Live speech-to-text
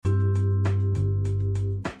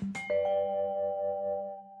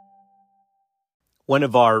One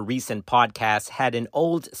of our recent podcasts had an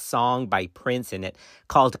old song by Prince in it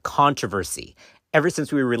called Controversy. Ever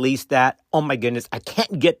since we released that, oh my goodness, I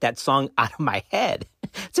can't get that song out of my head.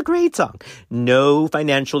 It's a great song. No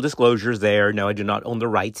financial disclosures there. No, I do not own the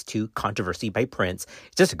rights to Controversy by Prince.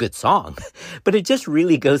 It's just a good song. But it just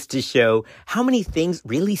really goes to show how many things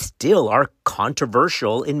really still are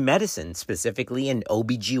controversial in medicine, specifically in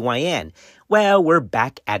OBGYN. Well, we're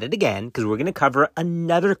back at it again because we're going to cover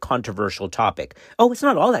another controversial topic. Oh, it's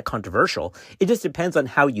not all that controversial. It just depends on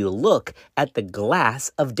how you look at the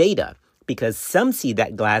glass of data. Because some see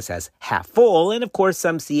that glass as half full, and of course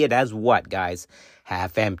some see it as what, guys?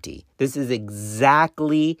 Half empty. This is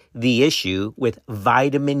exactly the issue with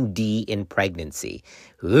vitamin D in pregnancy.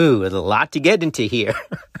 Ooh, there's a lot to get into here.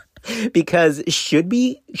 Because should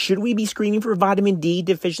we be screening for vitamin D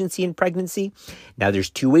deficiency in pregnancy? Now,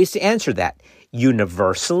 there's two ways to answer that.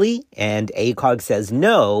 Universally, and ACOG says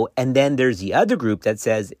no, and then there's the other group that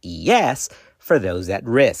says yes for those at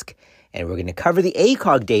risk. And we're going to cover the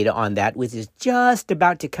ACOG data on that, which is just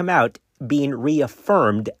about to come out, being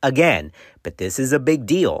reaffirmed again. But this is a big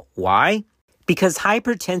deal. Why? Because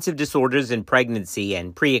hypertensive disorders in pregnancy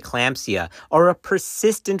and preeclampsia are a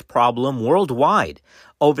persistent problem worldwide.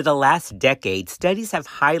 Over the last decade, studies have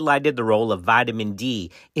highlighted the role of vitamin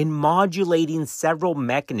D in modulating several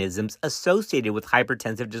mechanisms associated with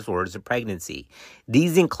hypertensive disorders of pregnancy.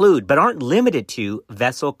 These include, but aren't limited to,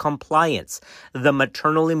 vessel compliance, the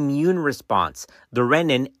maternal immune response, the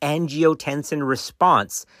renin angiotensin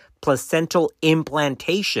response, placental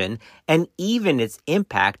implantation, and even its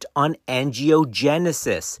impact on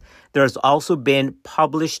angiogenesis. There's also been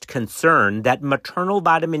published concern that maternal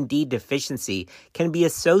vitamin D deficiency can be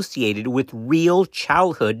associated with real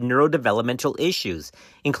childhood neurodevelopmental issues,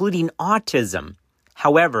 including autism.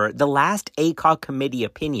 However, the last ACOG committee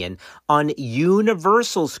opinion on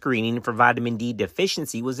universal screening for vitamin D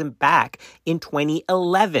deficiency was back in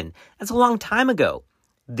 2011. That's a long time ago.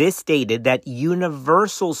 This stated that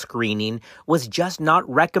universal screening was just not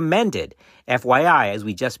recommended. FYI, as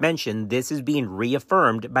we just mentioned, this is being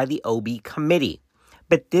reaffirmed by the OB committee.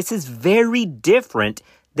 But this is very different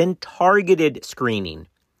than targeted screening.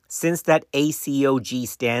 Since that ACOG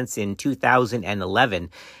stance in 2011,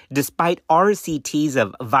 despite RCTs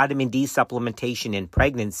of vitamin D supplementation in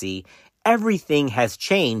pregnancy, everything has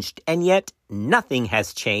changed, and yet nothing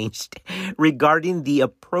has changed regarding the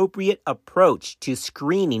appropriate approach to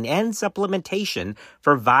screening and supplementation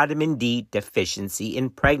for vitamin D deficiency in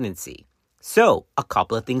pregnancy. So, a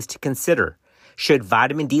couple of things to consider. Should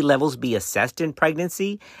vitamin D levels be assessed in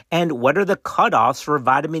pregnancy? And what are the cutoffs for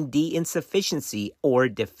vitamin D insufficiency or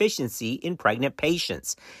deficiency in pregnant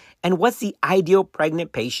patients? And what's the ideal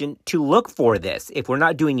pregnant patient to look for this? If we're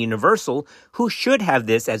not doing universal, who should have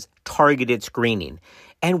this as targeted screening?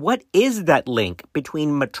 And what is that link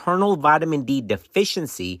between maternal vitamin D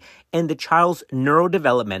deficiency and the child's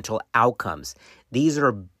neurodevelopmental outcomes? These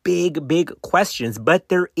are big questions, but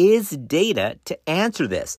there is data to answer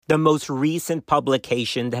this. The most recent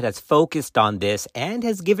publication that has focused on this and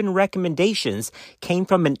has given recommendations came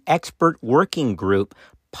from an expert working group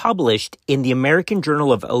published in the American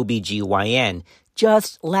Journal of OBGYN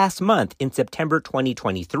just last month in September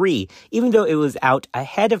 2023, even though it was out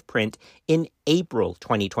ahead of print in April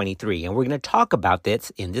 2023. And we're going to talk about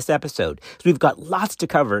this in this episode. So we've got lots to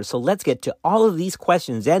cover, so let's get to all of these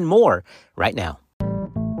questions and more right now.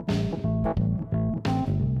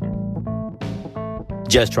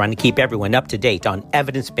 Just trying to keep everyone up to date on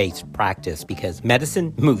evidence-based practice because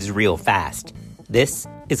medicine moves real fast. This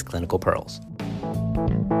is Clinical Pearls.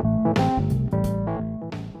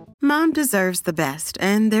 Mom deserves the best,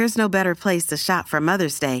 and there's no better place to shop for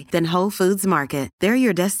Mother's Day than Whole Foods Market. They're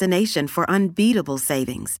your destination for unbeatable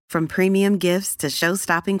savings, from premium gifts to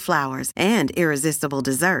show-stopping flowers and irresistible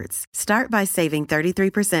desserts. Start by saving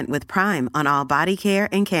 33% with Prime on all body care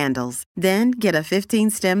and candles. Then get a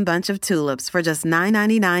 15-stem bunch of tulips for just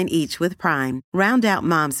 $9.99 each with Prime. Round out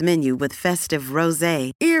Mom's menu with festive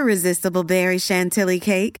rosé, irresistible berry chantilly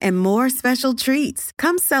cake, and more special treats.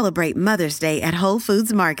 Come celebrate Mother's Day at Whole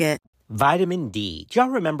Foods Market. Vitamin D. Do y'all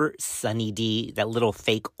remember Sunny D, that little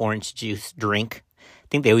fake orange juice drink? I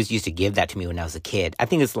think they always used to give that to me when I was a kid. I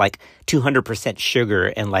think it's like 200% sugar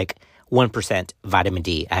and like 1% vitamin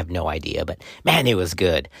D. I have no idea, but man, it was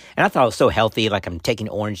good. And I thought it was so healthy, like I'm taking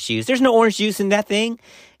orange juice. There's no orange juice in that thing.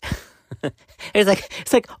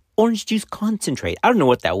 It's like orange juice concentrate. I don't know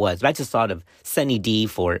what that was, but I just thought of Sunny D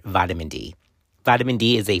for vitamin D. Vitamin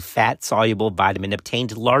D is a fat-soluble vitamin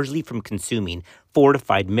obtained largely from consuming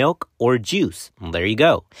fortified milk, or juice. Well, there you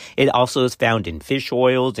go. It also is found in fish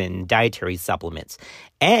oils and dietary supplements.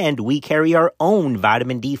 And we carry our own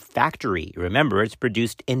vitamin D factory. Remember, it's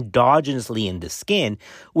produced endogenously in the skin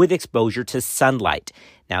with exposure to sunlight.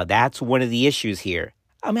 Now, that's one of the issues here.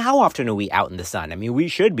 I mean, how often are we out in the sun? I mean, we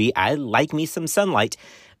should be. I like me some sunlight.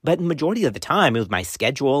 But majority of the time, with my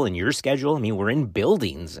schedule and your schedule, I mean, we're in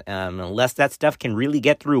buildings. Unless that stuff can really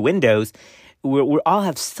get through windows, we all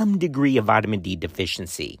have some degree of vitamin D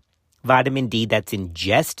deficiency. Vitamin D that's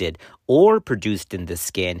ingested or produced in the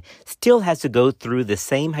skin still has to go through the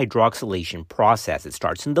same hydroxylation process. It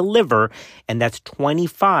starts in the liver, and that's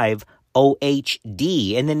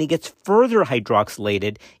 25-OHD, and then it gets further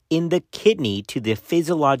hydroxylated in the kidney to the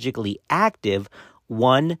physiologically active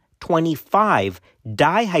 125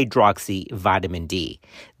 dihydroxy vitamin D.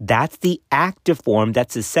 That's the active form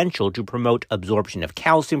that's essential to promote absorption of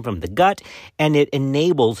calcium from the gut, and it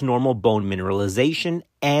enables normal bone mineralization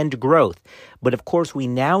and growth. But of course, we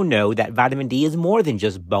now know that vitamin D is more than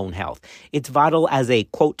just bone health. It's vital as a,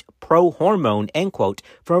 quote, pro-hormone, end quote,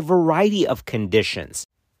 for a variety of conditions.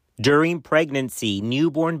 During pregnancy,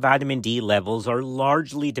 newborn vitamin D levels are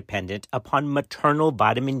largely dependent upon maternal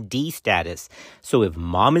vitamin D status. So if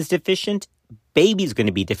mom is deficient, baby's going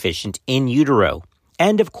to be deficient in utero.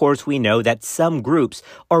 And of course, we know that some groups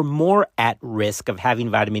are more at risk of having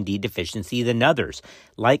vitamin D deficiency than others,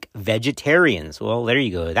 like vegetarians. Well, there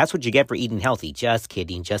you go. That's what you get for eating healthy. Just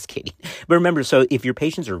kidding, just kidding. But remember, so if your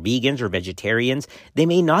patients are vegans or vegetarians, they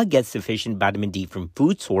may not get sufficient vitamin D from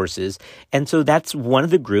food sources. And so that's one of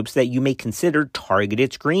the groups that you may consider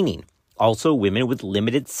targeted screening. Also, women with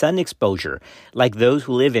limited sun exposure, like those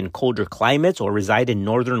who live in colder climates or reside in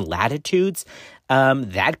northern latitudes,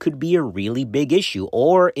 that could be a really big issue.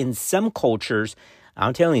 Or in some cultures,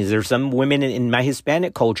 I'm telling you, there's some women in my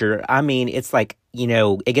Hispanic culture, I mean, it's like, you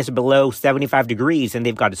know, it gets below 75 degrees and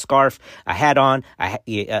they've got a scarf, a hat on,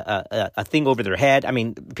 a thing over their head. I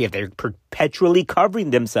mean, if they're perpetually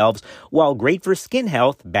covering themselves, while great for skin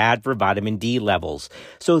health, bad for vitamin D levels.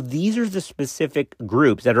 So these are the specific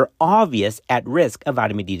groups that are obvious at risk of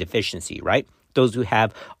vitamin D deficiency, right? Those who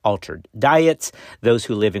have altered diets, those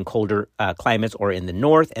who live in colder climates or in the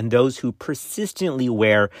north, and those who persistently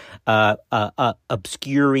wear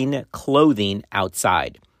obscuring clothing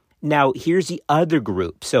outside. Now, here's the other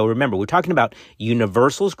group. So remember, we're talking about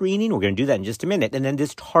universal screening. We're going to do that in just a minute. And then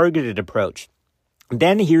this targeted approach.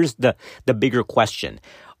 Then here's the bigger question.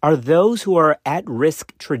 Are those who are at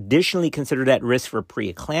risk traditionally considered at risk for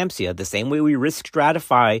preeclampsia, the same way we risk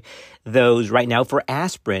stratify those right now for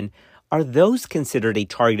aspirin, are those considered a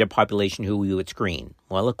targeted population who we would screen?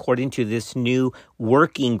 Well, according to this new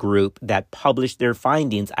working group that published their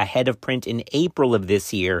findings ahead of print in April of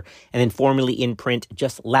this year and then formally in print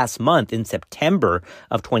just last month in September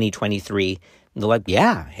of 2023, they're like,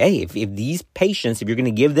 yeah, hey, if these patients, if you're going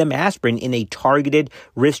to give them aspirin in a targeted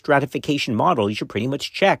risk stratification model, you should pretty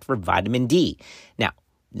much check for vitamin D. Now,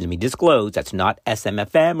 let me disclose, that's not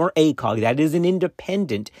SMFM or ACOG. That is an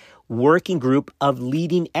independent working group of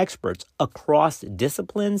leading experts across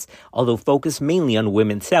disciplines, although focused mainly on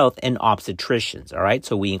women's health and obstetricians, all right?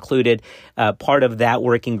 So we included part of that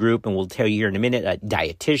working group, and we'll tell you here in a minute,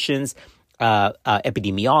 dietitians,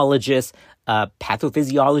 epidemiologists,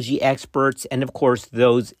 pathophysiology experts, and of course,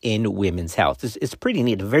 those in women's health. It's pretty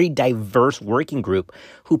neat, a very diverse working group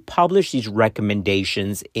who published these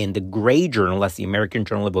recommendations in the Gray Journal, that's the American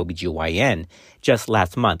Journal of OBGYN, just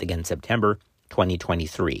last month, again, September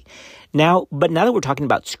 2023. Now that we're talking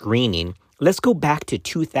about screening, let's go back to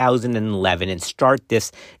 2011 and start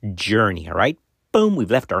this journey, all right? Boom,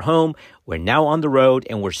 we've left our home. We're now on the road,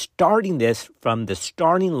 and we're starting this from the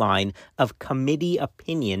starting line of Committee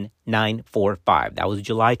Opinion 945. That was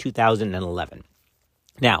July 2011.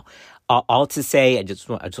 Now, all to say, I just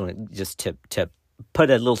want to put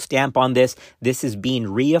a little stamp on this. This is being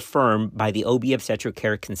reaffirmed by the OB Obstetric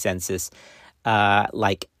Care Consensus,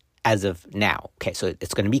 as of now. Okay, so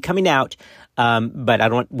it's going to be coming out, but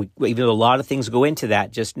even though a lot of things go into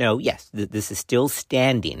that, just know, yes, this is still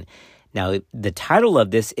standing. Now, the title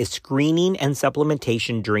of this is Screening and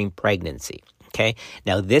Supplementation During Pregnancy. Okay,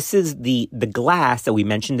 now this is the glass that we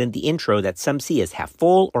mentioned in the intro that some see as half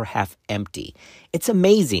full or half empty. It's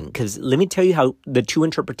amazing because let me tell you how the two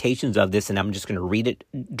interpretations of this, and I'm just going to read it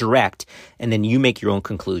direct, and then you make your own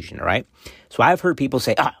conclusion, all right? So I've heard people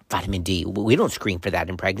say, vitamin D, we don't screen for that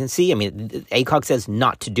in pregnancy. I mean, ACOG says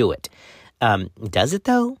not to do it. Does it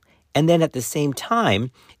though? And then at the same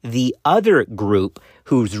time, the other group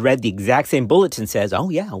who's read the exact same bulletin says, oh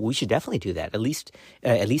yeah, we should definitely do that, at least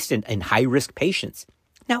in high-risk patients.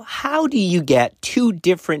 Now, how do you get two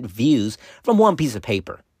different views from one piece of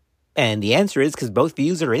paper? And the answer is because both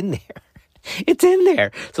views are in there. It's in there.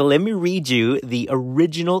 So let me read you the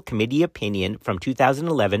original committee opinion from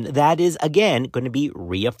 2011 that is, again, going to be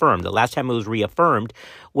reaffirmed. The last time it was reaffirmed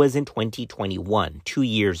was in 2021, 2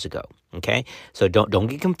 years ago. Okay? So don't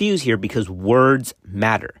get confused here because words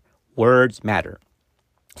matter. Words matter.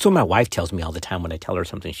 So my wife tells me all the time when I tell her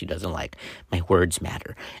something she doesn't like, my words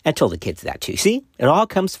matter. I tell the kids that too. See, it all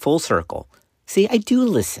comes full circle. See, I do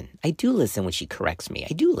listen. I do listen when she corrects me.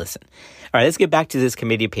 I do listen. All right, let's get back to this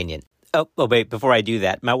committee opinion. Oh, wait, before I do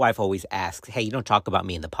that, my wife always asks, hey, you don't talk about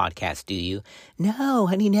me in the podcast, do you? No,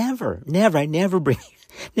 honey, never. I never bring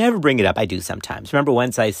it up. I do sometimes. Remember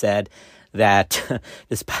once I said that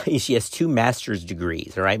she has 2 master's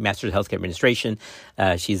degrees, all right? Master's of Healthcare Administration.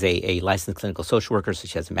 She's a licensed clinical social worker, so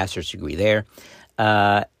she has a master's degree there.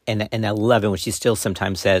 And I love it when she still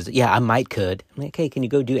sometimes says, yeah, I might could. I'm like, hey, can you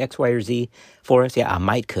go do X, Y, or Z for us? Yeah, I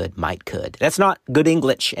might could. That's not good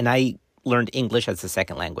English, and I learned English as a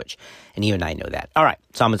second language, and even I know that. All right,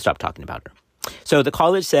 so I'm going to stop talking about her. So the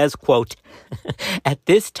college says, quote, at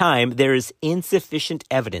this time, there is insufficient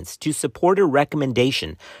evidence to support a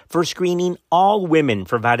recommendation for screening all women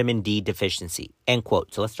for vitamin D deficiency, end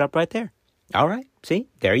quote. So let's stop right there. All right, see,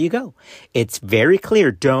 there you go. It's very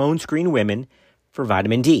clear, don't screen women for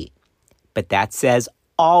vitamin D. But that says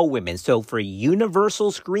all women. So for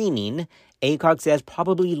universal screening, ACOG says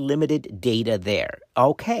probably limited data there.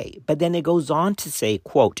 Okay, but then it goes on to say,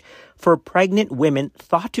 quote, for pregnant women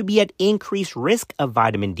thought to be at increased risk of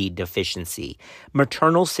vitamin D deficiency,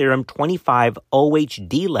 maternal serum 25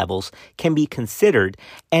 OHD levels can be considered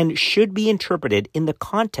and should be interpreted in the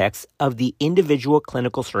context of the individual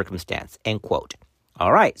clinical circumstance, end quote.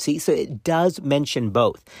 All right, see, so it does mention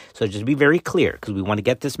both. So just be very clear because we want to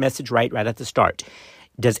get this message right at the start.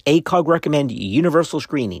 Does ACOG recommend universal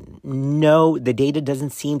screening? No, the data doesn't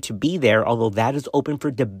seem to be there, although that is open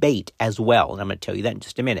for debate as well. And I'm going to tell you that in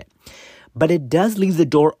just a minute. But it does leave the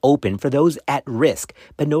door open for those at risk.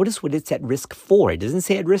 But notice what it's at risk for. It doesn't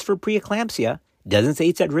say at risk for preeclampsia. It doesn't say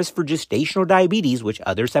it's at risk for gestational diabetes, which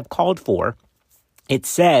others have called for. It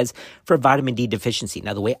says for vitamin D deficiency.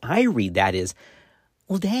 Now, the way I read that is,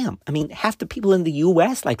 well, damn. I mean, half the people in the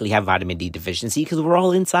U.S. likely have vitamin D deficiency because we're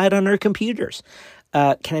all inside on our computers.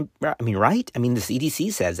 Right? I mean, the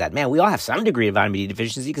CDC says that, man, we all have some degree of vitamin D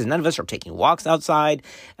deficiency because none of us are taking walks outside,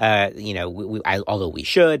 although we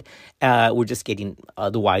should. We're just getting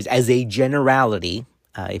otherwise, as a generality,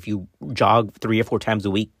 if you jog 3 or 4 times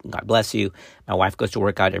a week, God bless you. My wife goes to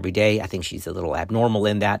work out every day. I think she's a little abnormal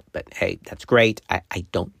in that, but hey, that's great. I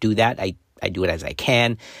don't do that. I do it as I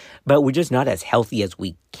can, but we're just not as healthy as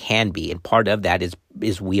we can be. And part of that is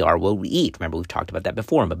we are what we eat. Remember, we've talked about that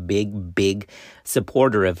before. I'm a big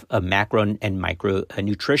supporter of macro and micro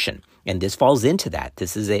nutrition. And this falls into that.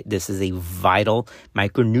 This is a vital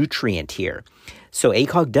micronutrient here. So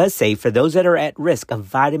ACOG does say for those that are at risk of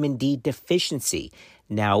vitamin D deficiency.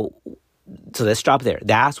 Now, so let's stop there.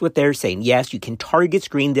 That's what they're saying. Yes, you can target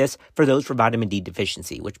screen this for those for vitamin D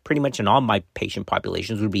deficiency, which pretty much in all my patient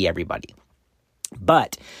populations would be everybody.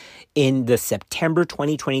 But in the September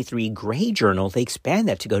 2023 Gray Journal, they expand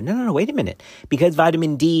that to go, no, wait a minute. Because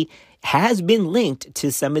vitamin D has been linked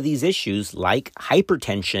to some of these issues like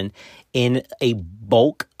hypertension in a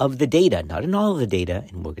bulk of the data, not in all of the data,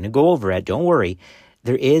 and we're going to go over it, don't worry.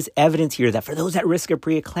 There is evidence here that for those at risk of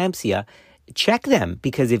preeclampsia, check them,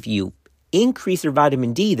 because if you increase their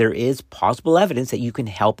vitamin D, there is possible evidence that you can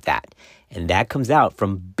help that. And that comes out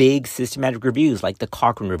from big systematic reviews like the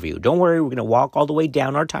Cochrane Review. Don't worry, we're going to walk all the way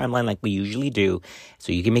down our timeline like we usually do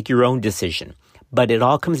so you can make your own decision. But it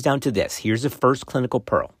all comes down to this. Here's the first clinical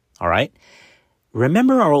pearl, all right?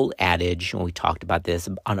 Remember our old adage, when we talked about this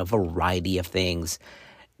on a variety of things,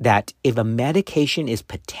 that if a medication is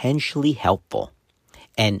potentially helpful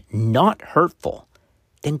and not hurtful,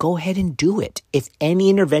 then go ahead and do it. If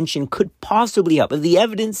any intervention could possibly help, if the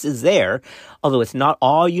evidence is there, although it's not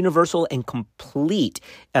all universal and complete,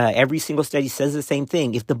 every single study says the same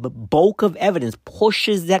thing. If the bulk of evidence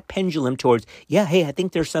pushes that pendulum towards, yeah, hey, I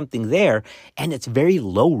think there's something there, and it's very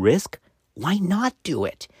low risk, why not do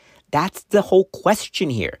it? That's the whole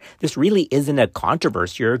question here. This really isn't a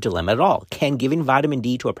controversy or a dilemma at all. Can giving vitamin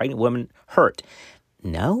D to a pregnant woman hurt?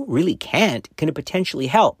 No, really can't. Can it potentially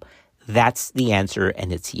help? That's the answer,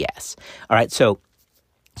 and it's yes. All right, so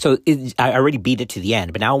I already beat it to the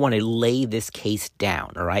end, but now I want to lay this case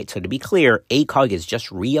down, all right? So to be clear, ACOG has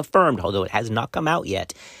just reaffirmed, although it has not come out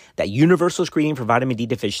yet, that universal screening for vitamin D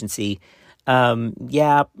deficiency,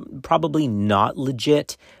 probably not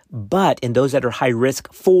legit, but in those that are high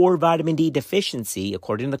risk for vitamin D deficiency,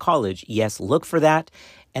 according to the college, yes, look for that.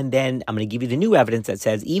 And then I'm going to give you the new evidence that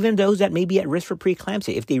says even those that may be at risk for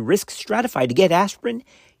preeclampsia, if they risk stratify to get aspirin,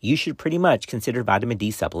 you should pretty much consider vitamin D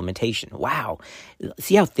supplementation. Wow.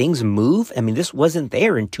 See how things move? I mean, this wasn't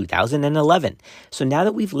there in 2011. So now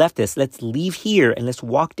that we've left this, let's leave here and let's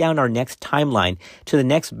walk down our next timeline to the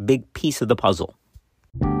next big piece of the puzzle.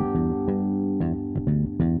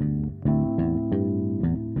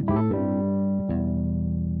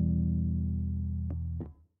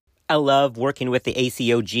 I love working with the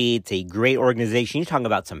ACOG. It's a great organization. You're talking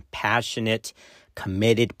about some passionate,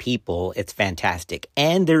 committed people. It's fantastic.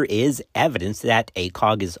 And there is evidence that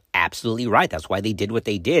ACOG is absolutely right. That's why they did what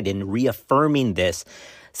they did in reaffirming this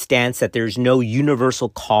stance that there's no universal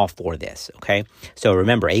call for this, okay? So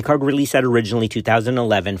remember, ACOG released that originally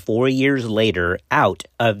 2011, 4 years later, out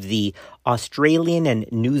of the Australian and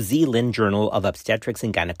New Zealand Journal of Obstetrics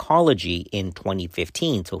and Gynecology in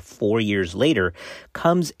 2015. So 4 years later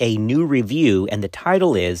comes a new review, and the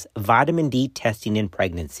title is Vitamin D Testing in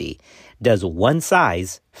Pregnancy. Does one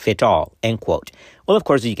size fit all? End quote. Well, of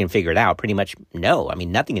course, you can figure it out. Pretty much no. I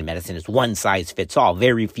mean, nothing in medicine is one size fits all.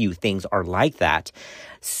 Very few things are like that.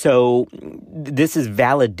 So this is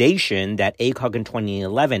validation that ACOG in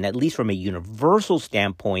 2011, at least from a universal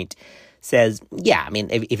standpoint, says, yeah, I mean,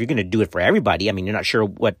 if you're going to do it for everybody, I mean, you're not sure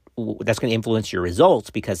what that's going to influence your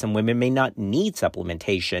results because some women may not need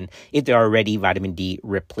supplementation if they're already vitamin D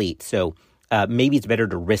replete. So maybe it's better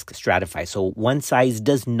to risk stratify. So one size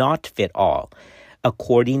does not fit all.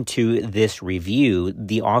 According to this review,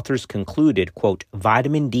 the authors concluded, quote,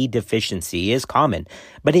 vitamin D deficiency is common,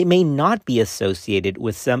 but it may not be associated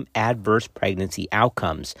with some adverse pregnancy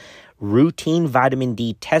outcomes. Routine vitamin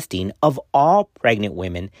D testing of all pregnant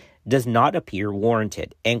women does not appear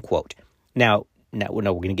warranted, end quote. Now, we're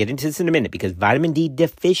going to get into this in a minute because vitamin D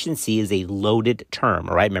deficiency is a loaded term,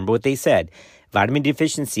 all right? Remember what they said. Vitamin D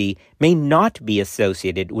deficiency may not be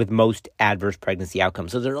associated with most adverse pregnancy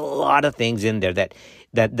outcomes. So there's a lot of things in there that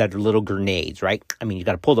are little grenades, right? I mean, you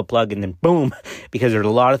got to pull the plug and then boom, because there's a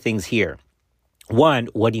lot of things here. One,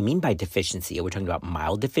 what do you mean by deficiency? Are we talking about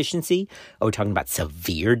mild deficiency? Are we talking about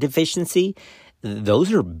severe deficiency?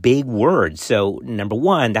 Those are big words. So number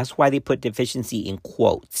one, that's why they put deficiency in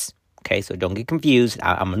quotes. Okay, so don't get confused.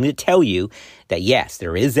 I'm going to tell you that, yes,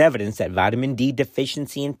 there is evidence that vitamin D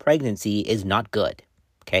deficiency in pregnancy is not good.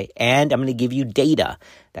 Okay, and I'm going to give you data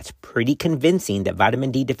that's pretty convincing that vitamin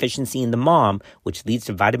D deficiency in the mom, which leads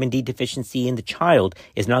to vitamin D deficiency in the child,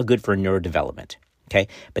 is not good for neurodevelopment. Okay,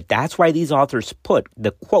 but that's why these authors put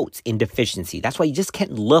the quotes in deficiency. That's why you just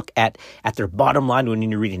can't look at their bottom line when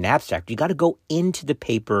you read an abstract. You got to go into the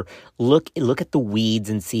paper, look at the weeds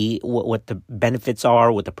and see what the benefits are,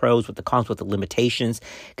 what the pros, what the cons, what the limitations,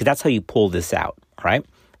 because that's how you pull this out, all right?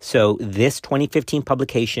 So this 2015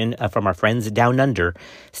 publication from our friends down under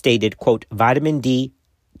stated, quote, vitamin D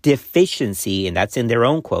deficiency, and that's in their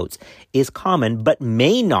own quotes, is common but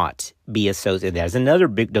may not be associated. There's another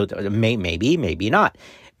big note, maybe not.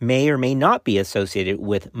 May or may not be associated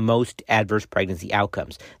with most adverse pregnancy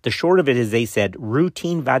outcomes. The short of it is they said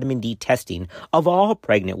routine vitamin D testing of all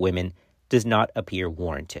pregnant women does not appear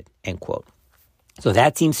warranted, end quote. So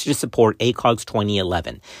that seems to support ACOG's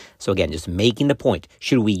 2011. So again, just making the point,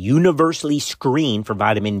 should we universally screen for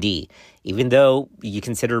vitamin D? Even though you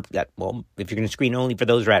consider that, well, if you're going to screen only for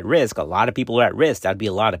those who are at risk, a lot of people are at risk. That'd be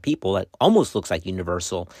a lot of people. That almost looks like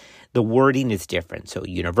universal. The wording is different. So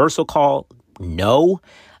universal call, no.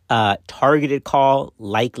 Targeted call,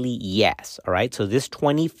 likely yes. All right. So this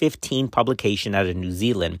 2015 publication out of New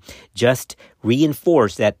Zealand just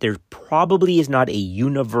reinforced that there probably is not a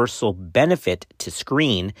universal benefit to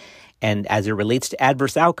screen. And as it relates to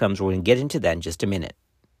adverse outcomes, we're going to get into that in just a minute.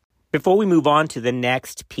 Before we move on to the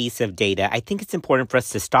next piece of data, I think it's important for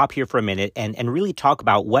us to stop here for a minute and really talk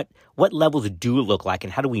about what levels do look like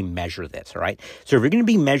and how do we measure this, all right? So if you're going to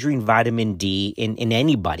be measuring vitamin D in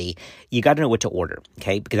anybody, you got to know what to order,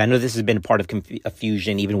 okay? Because I know this has been a part of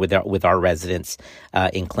confusion even with our residents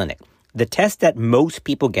in clinic. The test that most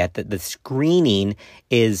people get, the screening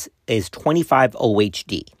is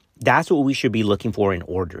 25-OHD. That's what we should be looking for in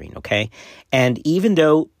ordering, okay? And even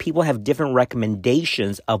though people have different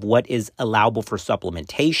recommendations of what is allowable for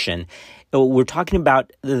supplementation, we're talking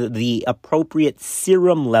about the appropriate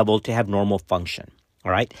serum level to have normal function,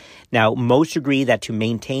 all right? Now, most agree that to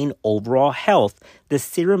maintain overall health, the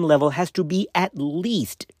serum level has to be at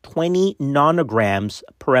least 20 nanograms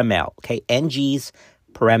per ml, okay? NGs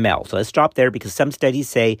per ml. So let's stop there because some studies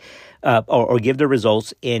say or give the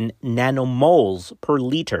results in nanomoles per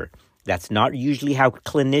liter. That's not usually how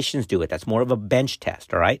clinicians do it. That's more of a bench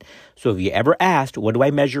test, all right? So if you ever asked, what do I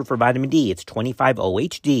measure for vitamin D? It's 25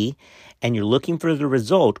 OHD, and you're looking for the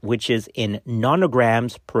result, which is in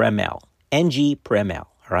nanograms per ml, ng per ml, all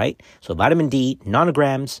right? So vitamin D,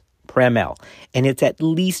 nanograms per ml. And it's at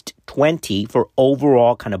least 20 for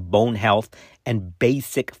overall kind of bone health and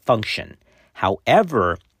basic function.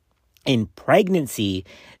 However, in pregnancy,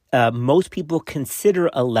 most people consider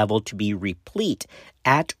a level to be replete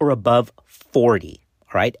at or above 40, all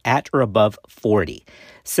right? At or above 40.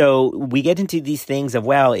 So we get into these things of,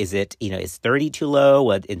 well, is it, is 30 too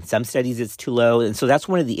low? In some studies, it's too low. And so that's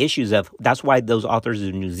one of the issues that's why those authors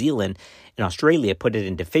in New Zealand and Australia put it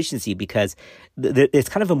in deficiency, because it's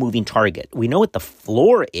kind of a moving target. We know what the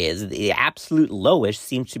floor is. The absolute lowest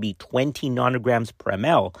seems to be 20 nanograms per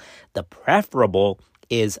ml. The preferable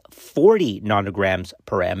is 40 nanograms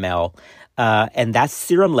per ml, and that's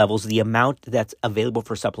serum levels. The amount that's available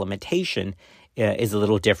for supplementation is a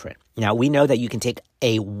little different. Now, we know that you can take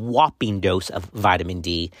a whopping dose of vitamin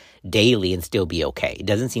D daily and still be okay. It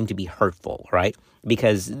doesn't seem to be hurtful, right?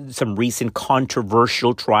 Because some recent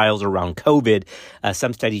controversial trials around COVID,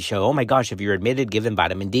 some studies show, oh my gosh, if you're admitted, give them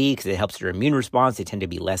vitamin D because it helps their immune response. They tend to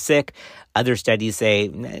be less sick. Other studies say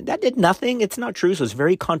that did nothing. It's not true. So it's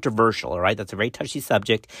very controversial, all right? That's a very touchy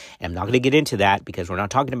subject. And I'm not going to get into that because we're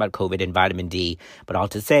not talking about COVID and vitamin D. But all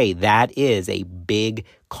to say, that is a big,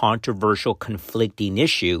 controversial, conflicting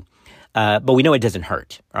issue. But we know it doesn't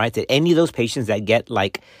hurt, all right? That any of those patients that get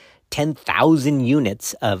like 10,000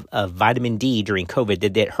 units of vitamin D during COVID,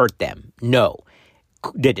 did it hurt them? No.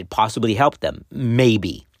 Did it possibly help them?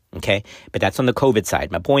 Maybe. Okay. But that's on the COVID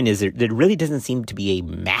side. My point is there really doesn't seem to be a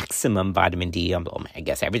maximum vitamin D. I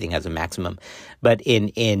guess everything has a maximum. But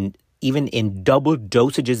even in double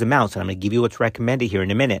dosages amounts, and I'm going to give you what's recommended here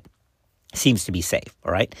in a minute, seems to be safe,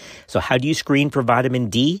 all right? So how do you screen for vitamin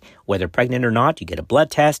D? Whether pregnant or not, you get a blood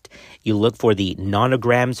test. You look for the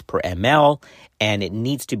nanograms per ml, and it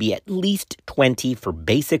needs to be at least 20 for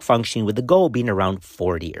basic functioning, with the goal being around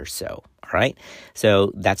 40 or so, all right?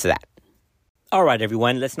 So that's that. All right,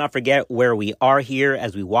 everyone, let's not forget where we are here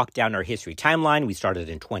as we walk down our history timeline. We started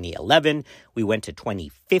in 2011, we went to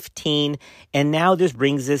 2015, and now this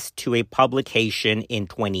brings us to a publication in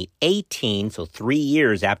 2018, so 3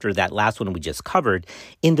 years after that last one we just covered,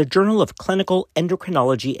 in the Journal of Clinical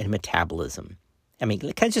Endocrinology and Metabolism. I mean,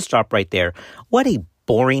 can I just stop right there? What a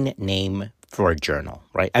boring name for a journal,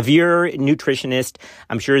 right? If you're a nutritionist,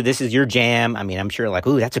 I'm sure this is your jam. I mean, I'm sure like,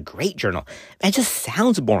 ooh, that's a great journal. It just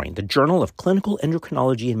sounds boring. The Journal of Clinical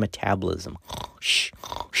Endocrinology and Metabolism.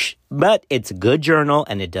 But it's a good journal,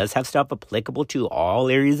 and it does have stuff applicable to all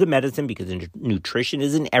areas of medicine because nutrition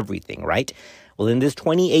is in everything, right? Well, in this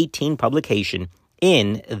 2018 publication,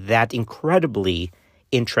 in that incredibly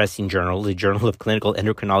interesting journal, the Journal of Clinical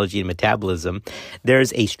Endocrinology and Metabolism,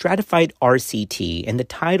 there's a stratified RCT, and the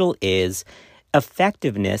title is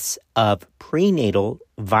Effectiveness of Prenatal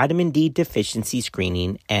Vitamin D Deficiency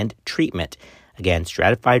Screening and Treatment. Again,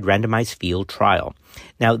 stratified randomized field trial.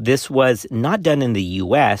 Now, this was not done in the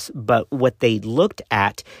U.S., but what they looked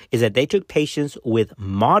at is that they took patients with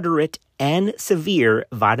moderate and severe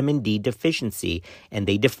vitamin D deficiency, and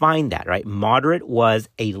they defined that, right? Moderate was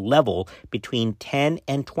a level between 10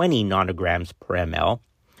 and 20 nanograms per ml,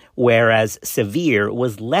 whereas severe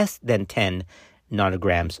was less than 10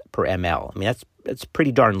 nanograms per ml. I mean, that's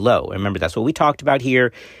pretty darn low. Remember, that's what we talked about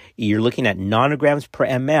here. You're looking at nanograms per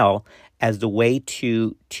ml as the way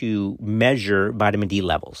to measure vitamin D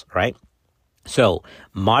levels, right? So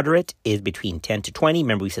moderate is between 10 to 20.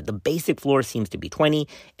 Remember, we said the basic floor seems to be 20,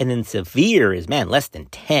 and then severe is, less than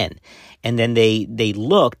 10. And then they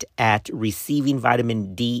looked at receiving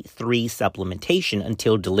vitamin D3 supplementation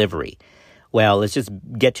until delivery. Well, let's just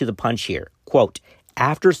get to the punch here. Quote,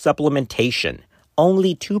 after supplementation,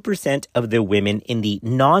 only 2% of the women in the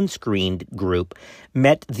non-screened group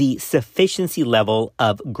met the sufficiency level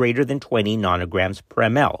of greater than 20 nanograms per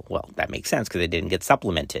ml. Well, that makes sense because they didn't get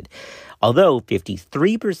supplemented. Although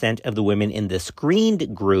 53% of the women in the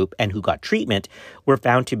screened group and who got treatment were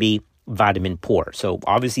found to be vitamin poor. So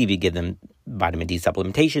obviously, if you give them vitamin D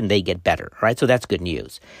supplementation, they get better, right? So that's good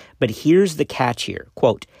news. But here's the catch here.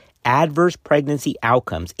 Quote, adverse pregnancy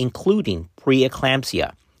outcomes, including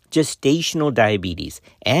preeclampsia, gestational diabetes,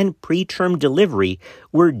 and preterm delivery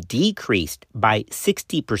were decreased by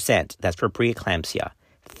 60%, that's for preeclampsia,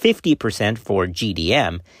 50% for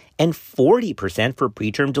GDM, and 40% for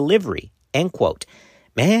preterm delivery, end quote.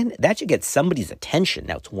 Man, that should get somebody's attention.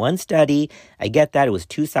 Now, it's one study. I get that. It was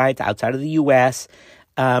 2 sites outside of the U.S.,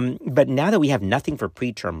 but now that we have nothing for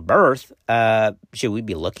preterm birth, should we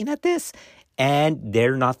be looking at this? And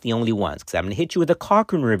they're not the only ones, because I'm going to hit you with a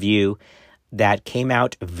Cochrane review that came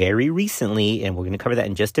out very recently, and we're going to cover that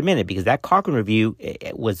in just a minute, because that Cochrane review,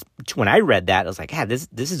 it was, when I read that, I was like, this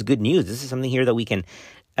is good news. This is something here that we can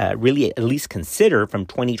really at least consider from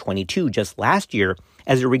 2022, just last year,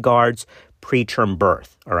 as it regards preterm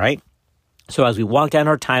birth, all right? So as we walk down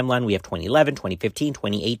our timeline, we have 2011, 2015,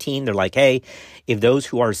 2018. They're like, hey, if those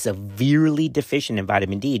who are severely deficient in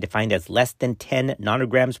vitamin D, defined as less than 10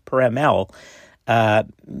 nanograms per ml,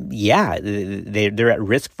 they're at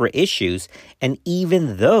risk for issues. And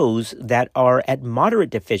even those that are at moderate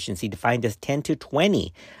deficiency, defined as 10 to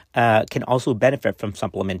 20, can also benefit from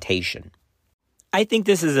supplementation. I think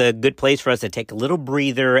this is a good place for us to take a little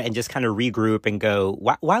breather and just kind of regroup and go,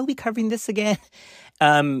 why are we covering this again?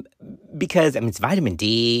 Because, it's vitamin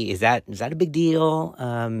D. Is that a big deal?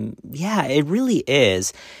 Yeah, it really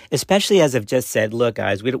is, especially as I've just said, look,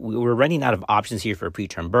 guys, we're running out of options here for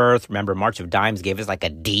preterm birth. Remember, March of Dimes gave us like a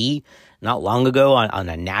D not long ago on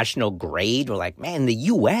a national grade. We're like, man, the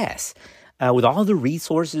U.S., with all the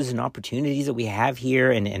resources and opportunities that we have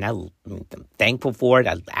here, and I'm thankful for it.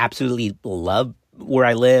 I absolutely love where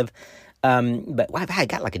I live. But wow, I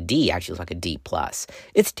got like a D, actually, it's like a D plus.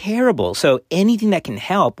 It's terrible. So anything that can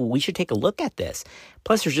help, we should take a look at this.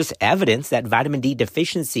 Plus, there's just evidence that vitamin D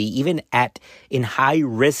deficiency, even in high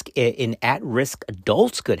risk, in at-risk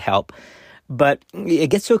adults, could help. But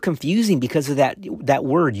it gets so confusing because of that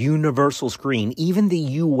word, universal screen. Even the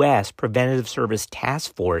U.S. Preventive Service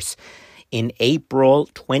Task Force in April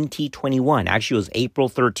 2021, actually it was April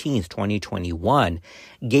 13th, 2021,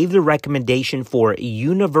 gave the recommendation for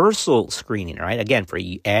universal screening, all right? Again, for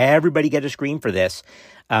everybody get a screen for this,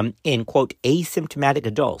 in, quote, asymptomatic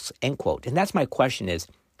adults, end quote. And that's my question is,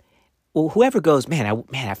 well, whoever goes,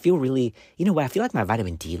 I feel really, I feel like my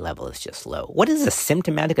vitamin D level is just low. What is a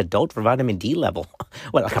symptomatic adult for vitamin D level?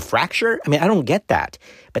 What, like a fracture? I don't get that.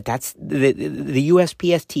 But that's the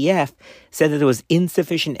USPSTF said that there was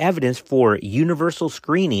insufficient evidence for universal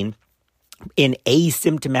screening in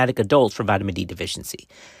asymptomatic adults for vitamin D deficiency.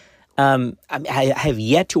 I have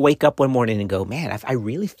yet to wake up one morning and go, I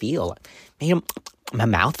really feel, my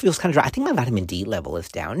mouth feels kind of dry. I think my vitamin D level is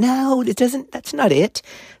down. No, it doesn't. That's not it.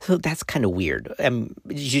 So that's kind of weird.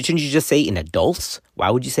 Shouldn't you just say in adults? Why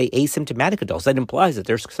would you say asymptomatic adults? That implies that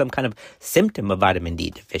there's some kind of symptom of vitamin D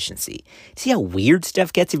deficiency. See how weird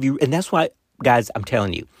stuff gets and that's why, guys, I'm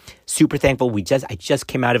telling you, super thankful. I just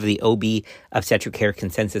came out of the OB obstetric care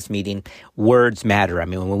consensus meeting. Words matter.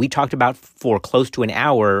 When we talked about for close to an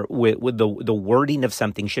hour with the wording of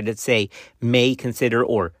something, should it say may consider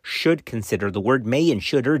or should consider? The word may and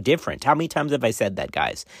should are different. How many times have I said that,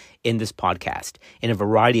 guys, in this podcast, in a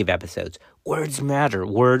variety of episodes? Words matter.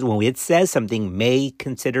 Words, when it says something, may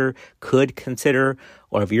consider, could consider,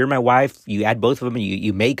 or if you're my wife, you add both of them,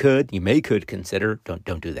 you may could consider.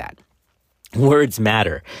 Don't do that. Words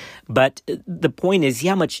matter. But the point is,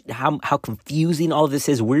 how confusing all this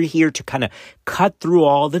is. We're here to kind of cut through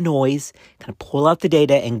all the noise, kind of pull out the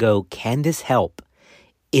data and go, can this help?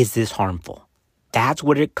 Is this harmful? That's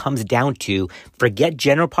what it comes down to. Forget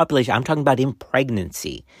general population. I'm talking about in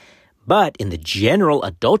pregnancy. But in the general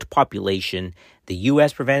adult population, the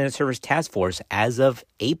U.S. Preventive Service Task Force, as of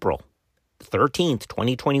April 13th,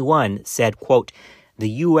 2021, said, quote, the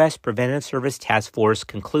U.S. Preventive Service Task Force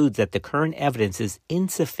concludes that the current evidence is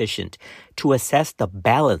insufficient to assess the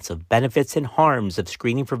balance of benefits and harms of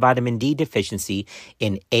screening for vitamin D deficiency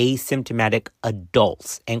in asymptomatic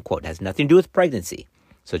adults, end quote. It has nothing to do with pregnancy.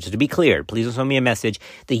 So just to be clear, please don't send me a message.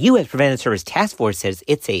 The U.S. Preventive Service Task Force says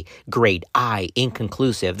it's a grade I,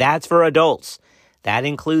 inconclusive. That's for adults. That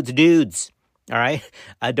includes dudes. All right,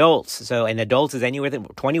 adults. So, and adults is anywhere from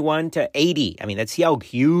 21 to 80. Let's see how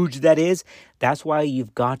huge that is. That's why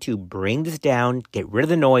you've got to bring this down, get rid of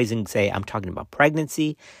the noise and say, I'm talking about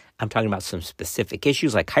pregnancy. I'm talking about some specific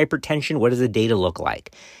issues like hypertension. What does the data look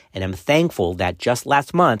like? And I'm thankful that just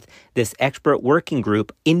last month, this expert working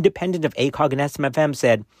group, independent of ACOG and SMFM,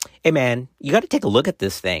 said, hey, man, you got to take a look at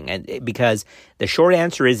this thing. And because the short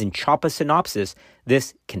answer is, in CHOPA synopsis,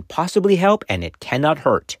 this can possibly help and it cannot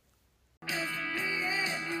hurt.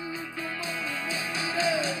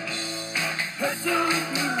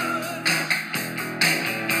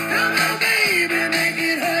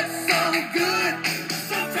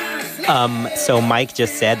 So Mike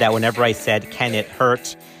just said that whenever I said, can it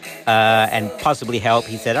hurt and possibly help,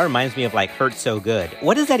 he said, that reminds me of like hurt so good.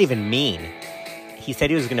 What does that even mean? He said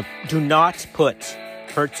he was going to do not put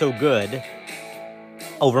hurt so good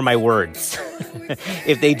over my words.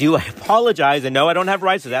 If they do, I apologize. And no, I don't have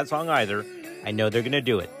rights to that song either. I know they're going to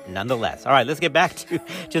do it nonetheless. All right, let's get back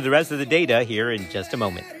to the rest of the data here in just a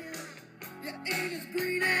moment. Yeah, it is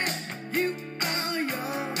green and you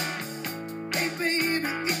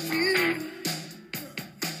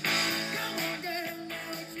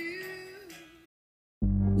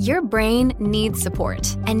Your brain needs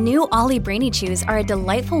support, and new Ollie Brainy Chews are a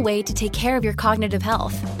delightful way to take care of your cognitive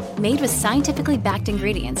health. Made with scientifically backed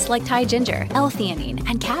ingredients like Thai ginger, L-theanine,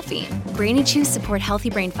 and caffeine, Brainy Chews support healthy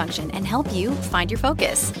brain function and help you find your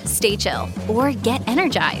focus, stay chill, or get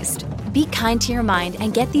energized. Be kind to your mind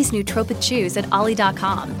and get these nootropic chews at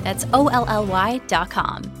ollie.com. That's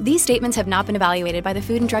OLLY.com. These statements have not been evaluated by the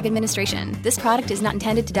Food and Drug Administration. This product is not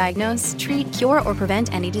intended to diagnose, treat, cure, or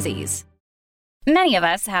prevent any disease. Many of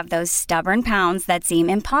us have those stubborn pounds that seem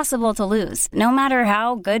impossible to lose, no matter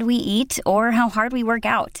how good we eat or how hard we work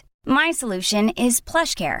out. My solution is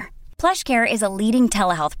PlushCare. PlushCare is a leading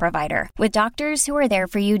telehealth provider with doctors who are there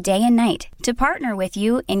for you day and night to partner with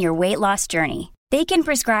you in your weight loss journey. They can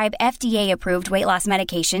prescribe FDA-approved weight loss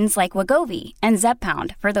medications like Wegovy and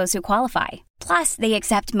Zepbound for those who qualify. Plus, they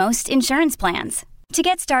accept most insurance plans. To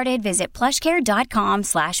get started, visit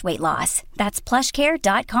plushcare.com/weightloss. That's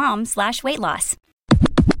plushcare.com/weightloss.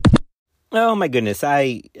 Oh my goodness,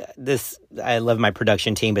 I love my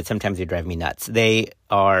production team, but sometimes they drive me nuts. They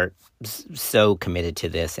are so committed to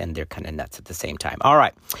this, and they're kind of nuts at the same time. All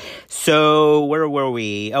right, so where were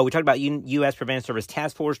we? Oh, we talked about U.S. Preventive Service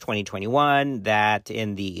Task Force 2021, that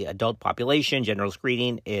in the adult population, general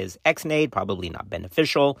screening is ex-NAID, probably not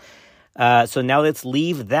beneficial. So now let's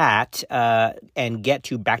leave that and get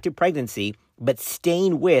back to pregnancy, but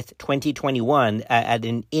staying with 2021 at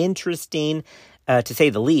an interesting, to say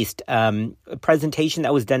the least, presentation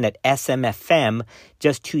that was done at SMFM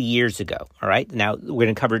just 2 years ago. All right. Now we're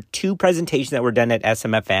going to cover two presentations that were done at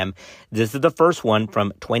SMFM. This is the first one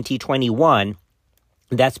from 2021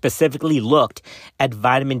 that specifically looked at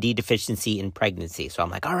vitamin D deficiency in pregnancy. So I'm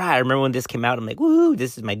like, all right, I remember when this came out, I'm like, woo,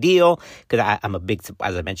 this is my deal. Because I'm a big,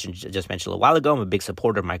 as I mentioned a little while ago, I'm a big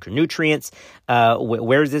supporter of micronutrients.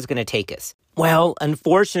 Where is this going to take us? Well,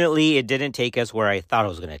 unfortunately, it didn't take us where I thought it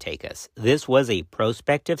was going to take us. This was a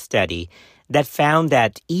prospective study that found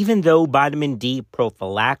that even though vitamin D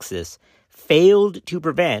prophylaxis failed to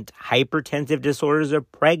prevent hypertensive disorders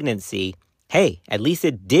of pregnancy, hey, at least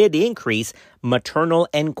it did increase maternal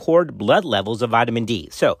and cord blood levels of vitamin D.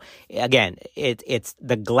 So again, it's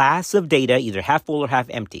the glass of data, either half full or half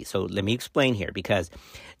empty. So let me explain here, because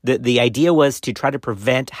the idea was to try to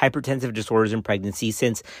prevent hypertensive disorders in pregnancy,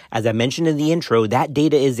 since, as I mentioned in the intro, that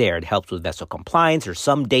data is there. It helps with vessel compliance, or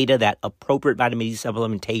some data that appropriate vitamin D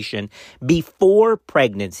supplementation before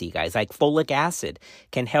pregnancy, guys, like folic acid,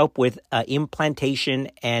 can help with implantation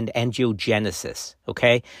and angiogenesis,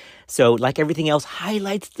 okay? So like everything else,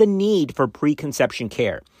 highlights the need for preconception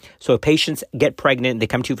care. So if patients get pregnant, they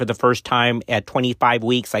come to you for the first time at 25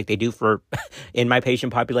 weeks, like they do for in my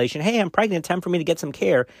patient population. Hey, I'm pregnant. Time for me to get some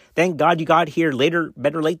care. Thank God you got here later,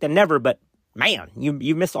 better late than never. But man,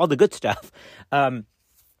 you missed all the good stuff.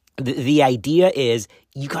 The idea is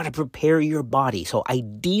you got to prepare your body. So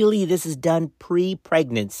ideally, this is done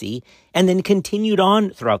pre-pregnancy and then continued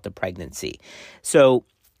on throughout the pregnancy. So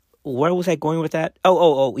where was I going with that?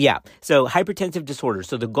 Oh, yeah. So hypertensive disorders.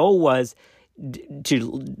 So the goal was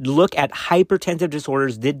to look at hypertensive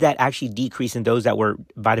disorders. Did that actually decrease in those that were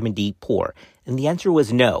vitamin D poor? And the answer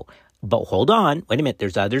was no. But hold on, wait a minute.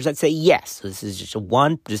 There's others that say yes. So this is just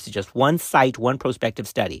one site, one prospective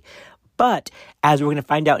study. But as we're going to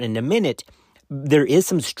find out in a minute, there is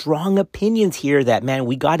some strong opinions here that, man,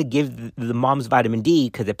 we got to give the mom's vitamin D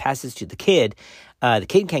because it passes to the kid. The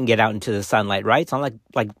kid can't get out into the sunlight, right? It's not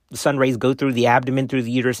like the sun rays go through the abdomen, through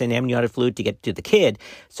the uterus and amniotic fluid to get to the kid.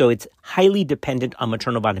 So it's highly dependent on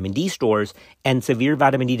maternal vitamin D stores, and severe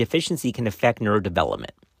vitamin D deficiency can affect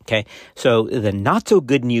neurodevelopment, okay? So the not so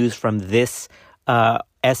good news from this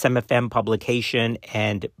SMFM publication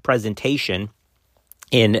and presentation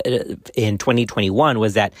in 2021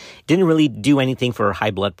 was that it didn't really do anything for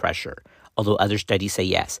high blood pressure, although other studies say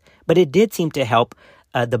yes. But it did seem to help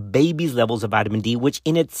the baby's levels of vitamin D, which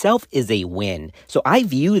in itself is a win. So I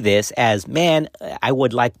view this as, man, I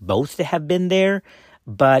would like both to have been there,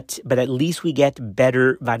 but at least we get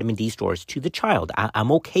better vitamin D stores to the child.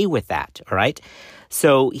 I'm okay with that, all right?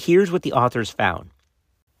 So here's what the authors found.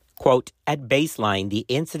 Quote, at baseline, the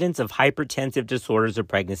incidence of hypertensive disorders of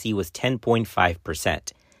pregnancy was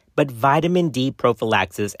 10.5%. But vitamin D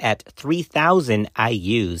prophylaxis at 3,000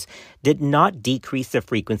 IUs did not decrease the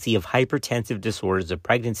frequency of hypertensive disorders of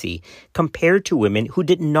pregnancy compared to women who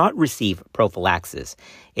did not receive prophylaxis.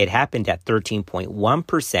 It happened at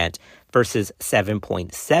 13.1% versus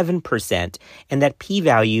 7.7%, and that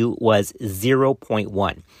p-value was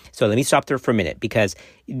 0.1. So let me stop there for a minute, because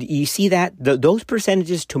you see that those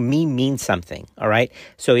percentages to me mean something, all right?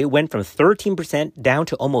 So it went from 13% down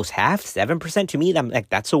to almost half, 7%. To me, I'm like,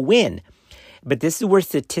 that's a win. But this is where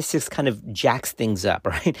statistics kind of jacks things up,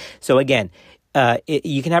 right? So again,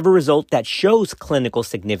 you can have a result that shows clinical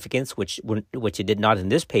significance, which it did not in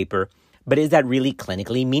this paper, but is that really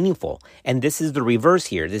clinically meaningful? And this is the reverse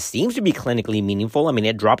here. This seems to be clinically meaningful. I mean,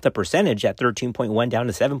 it dropped the percentage at 13.1 down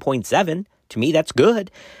to 7.7. To me, that's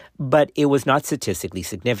good. But it was not statistically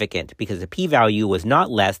significant because the p-value was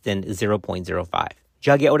not less than 0.05. Do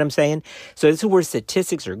y'all get what I'm saying? So this is where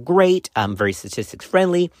statistics are great, very statistics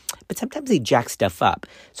friendly, but sometimes they jack stuff up.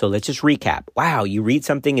 So let's just recap. Wow, you read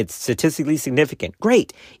something, it's statistically significant.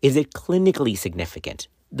 Great. Is it clinically significant?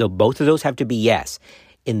 Both of those have to be yes.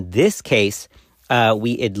 In this case,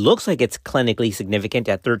 it looks like it's clinically significant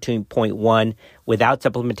at 13.1 without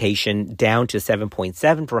supplementation, down to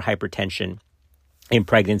 7.7 for hypertension in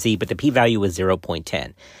pregnancy, but the p-value was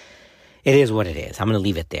 0.10. It is what it is. I'm going to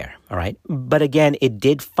leave it there, all right? But again, it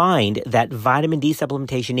did find that vitamin D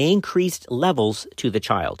supplementation increased levels to the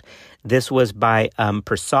child. This was by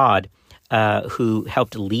Prasad, who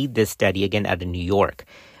helped lead this study, again, out of New York.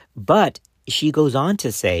 But she goes on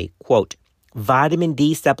to say, quote, vitamin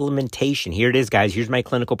D supplementation, here it is, guys, here's my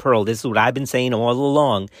clinical pearl. This is what I've been saying all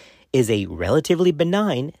along, is a relatively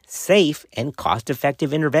benign, safe, and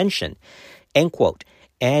cost-effective intervention, end quote.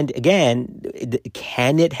 And again,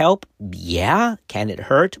 can it help? Yeah. Can it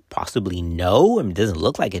hurt? Possibly no. I mean, it doesn't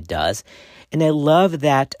look like it does. And I love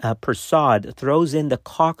that Prasad throws in the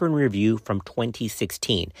Cochrane review from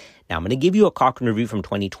 2016. Now, I'm going to give you a Cochrane review from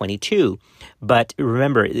 2022. But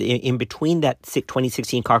remember, in between that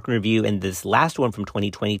 2016 Cochrane review and this last one from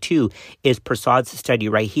 2022 is Prasad's study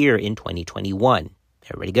right here in 2021.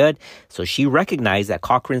 Everybody good? So she recognized that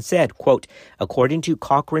Cochrane said, quote, according to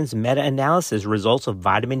Cochrane's meta-analysis results of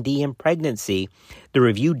vitamin D in pregnancy, the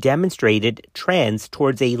review demonstrated trends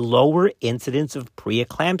towards a lower incidence of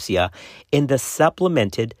preeclampsia in the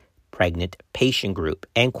supplemented pregnant patient group,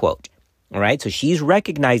 end quote. All right, so she's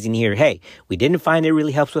recognizing here, hey, we didn't find it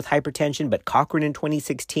really helps with hypertension, but Cochrane in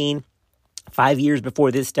 2016, 5 years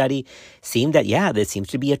before this study, seemed that, yeah, there seems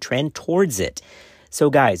to be a trend towards it. So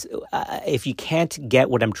guys, if you can't get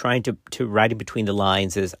what I'm trying to write in between the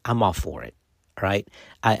lines is I'm all for it, all right?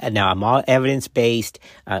 Now I'm all evidence-based.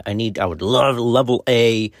 I would love level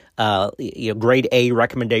A, grade A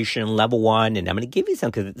recommendation, level 1, and I'm going to give you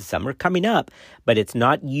some because some are coming up, but it's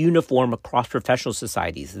not uniform across professional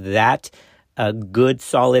societies. That good,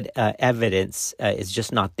 solid evidence is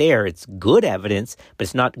just not there. It's good evidence, but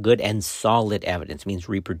it's not good and solid evidence. It means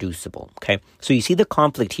reproducible, okay? So you see the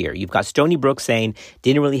conflict here. You've got Stony Brook saying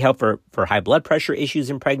didn't really help for high blood pressure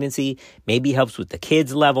issues in pregnancy, maybe helps with the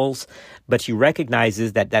kids' levels, but she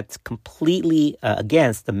recognizes that that's completely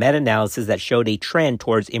against the meta-analysis that showed a trend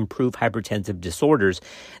towards improved hypertensive disorders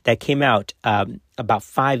that came out about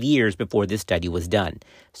 5 years before this study was done.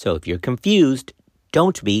 So if you're confused,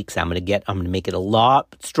 don't be, because I'm going to make it a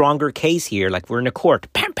lot stronger case here, like we're in a court.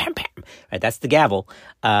 Pam, pam, pam. Right, that's the gavel.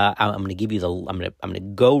 I'm going to give you I'm going to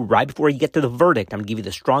go right before you get to the verdict. I'm going to give you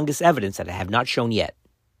the strongest evidence that I have not shown yet.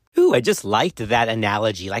 Ooh, I just liked that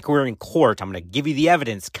analogy. Like we're in court. I'm going to give you the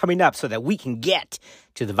evidence coming up so that we can get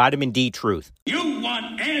to the vitamin D truth. You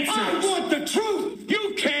want answers. I want the truth.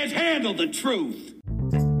 You can't handle the truth.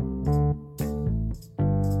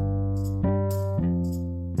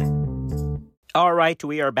 All right,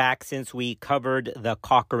 we are back. Since we covered the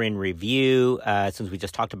Cochrane review, since we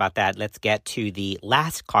just talked about that, let's get to the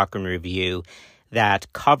last Cochrane review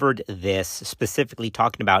that covered this, specifically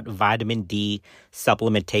talking about vitamin D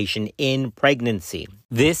supplementation in pregnancy.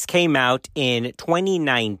 This came out in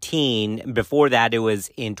 2019. Before that, it was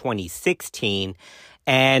in 2016.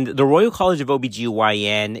 And the Royal College of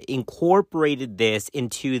OBGYN incorporated this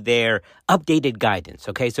into their updated guidance.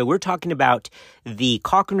 Okay, so we're talking about the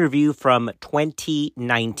Cochrane review from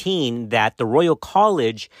 2019 that the Royal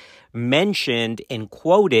College mentioned and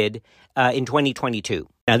quoted in 2022.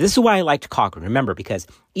 Now, this is why I liked Cochrane. Remember, because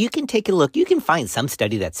you can take a look. You can find some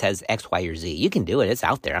study that says X, Y, or Z. You can do it. It's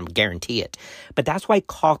out there. I'm guarantee it. But that's why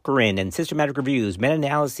Cochrane and systematic reviews,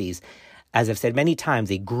 meta-analyses, as I've said many times,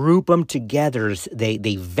 they group them together, they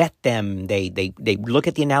vet them, they look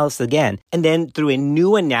at the analysis again, and then through a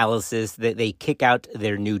new analysis, they kick out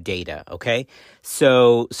their new data, okay?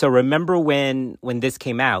 So remember when this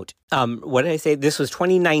came out, what did I say? This was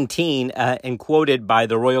 2019 and quoted by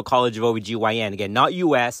the Royal College of OBGYN. Again, not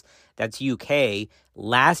U.S., that's UK,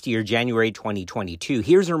 last year, January 2022.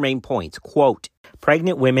 Here's her main points. Quote,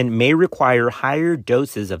 pregnant women may require higher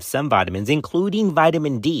doses of some vitamins, including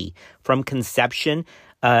vitamin D, from conception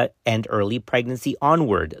and early pregnancy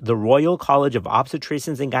onward. The Royal College of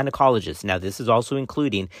Obstetricians and Gynecologists, now this is also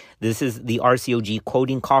including, this is the RCOG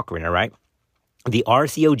quoting Cochrane, all right? The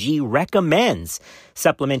RCOG recommends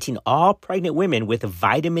supplementing all pregnant women with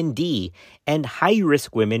vitamin D and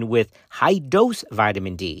high-risk women with high-dose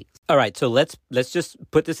vitamin D. All right, so let's just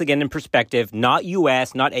put this again in perspective. Not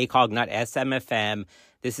U.S., not ACOG, not SMFM.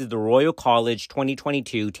 This is the Royal College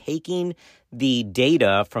 2022 taking the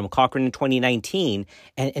data from Cochrane in 2019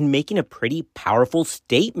 and making a pretty powerful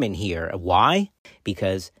statement here. Why?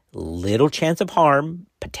 Because little chance of harm,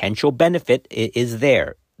 potential benefit is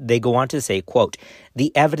there. They go on to say, quote,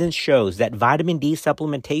 the evidence shows that vitamin D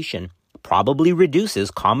supplementation probably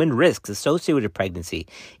reduces common risks associated with pregnancy,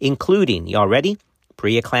 including, y'all ready?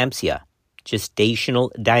 Preeclampsia, gestational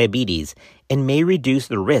diabetes, and may reduce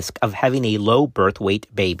the risk of having a low birth weight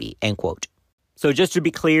baby, end quote. So just to be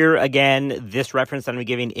clear, again, this reference that I'm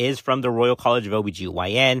giving is from the Royal College of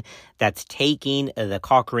OBGYN that's taking the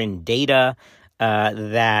Cochrane data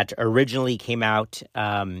that originally came out,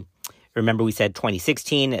 remember we said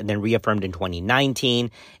 2016 and then reaffirmed in 2019.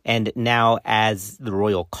 And now as the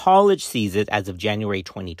Royal College sees it as of January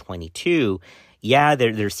 2022,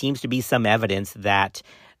 there seems to be some evidence that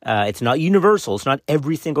it's not universal. It's not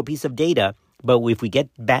every single piece of data. But if we get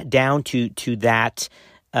back down to that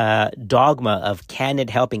dogma of can it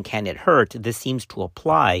help and can it hurt, this seems to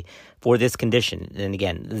apply for this condition. And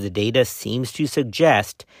again, the data seems to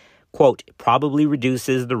suggest, quote, probably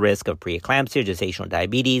reduces the risk of preeclampsia, gestational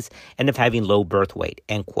diabetes, and of having low birth weight,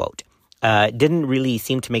 end quote. Didn't really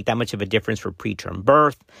seem to make that much of a difference for preterm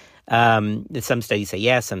birth. Some studies say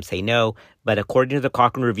yes, some say no. But according to the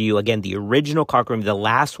Cochrane review, again, the original Cochrane review, the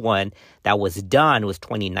last one that was done was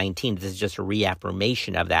 2019. This is just a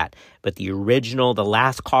reaffirmation of that. But the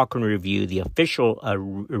last Cochrane review, the official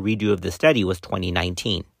redo of the study was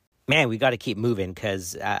 2019. Man, we got to keep moving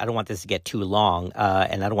because I don't want this to get too long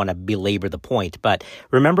and I don't want to belabor the point. But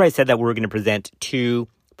remember I said that we were going to present two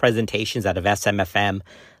presentations out of SMFM.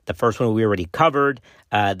 The first one we already covered.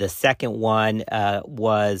 The second one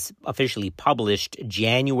was officially published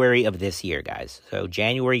January of this year, guys. So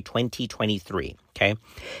January 2023, okay?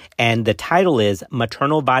 And the title is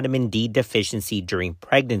Maternal Vitamin D Deficiency During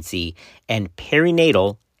Pregnancy and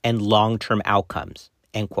Perinatal and Long-Term Outcomes,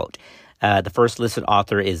 end quote. The first listed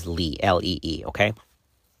author is Lee, L-E-E, okay?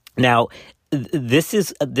 Now, this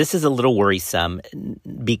is a little worrisome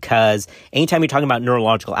because anytime you're talking about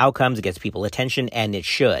neurological outcomes, it gets people attention, and it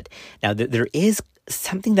should. Now, there is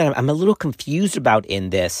something that I'm a little confused about in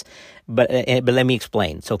this, but let me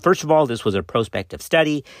explain. So first of all, this was a prospective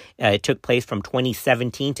study. It took place from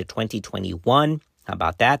 2017 to 2021. How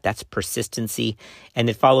about that? That's persistency. And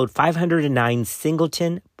it followed 509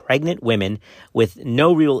 singleton pregnant women with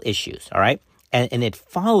no real issues, all right? And it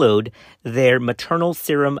followed their maternal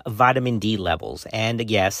serum vitamin D levels. And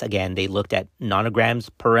yes, again, they looked at nanograms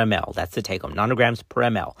per ml. That's the take home, nanograms per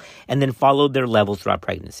ml. And then followed their levels throughout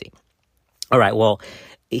pregnancy. All right, well,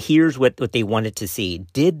 here's what they wanted to see.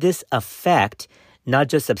 Did this affect not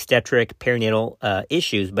just obstetric perinatal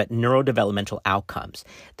issues, but neurodevelopmental outcomes?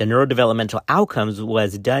 The neurodevelopmental outcomes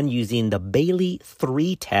was done using the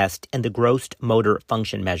Bayley-3 test and the gross motor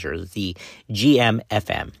function measures, the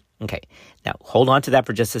GMFM. Okay, now hold on to that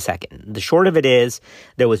for just a second. The short of it is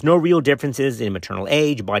there was no real differences in maternal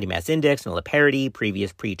age, body mass index, nulliparity,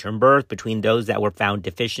 previous preterm birth between those that were found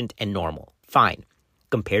deficient and normal. Fine.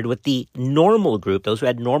 Compared with the normal group, those who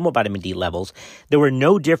had normal vitamin D levels, there were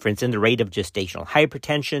no difference in the rate of gestational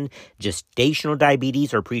hypertension, gestational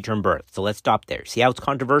diabetes, or preterm birth. So let's stop there. See how it's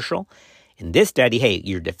controversial? In this study, hey,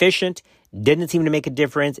 you're deficient, didn't seem to make a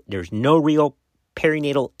difference. There's no real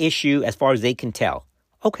perinatal issue as far as they can tell.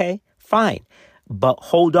 Okay, fine. But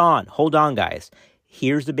hold on, guys.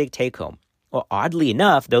 Here's the big take home. Well, oddly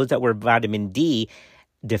enough, those that were vitamin D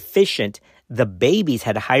deficient, the babies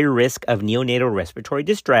had a higher risk of neonatal respiratory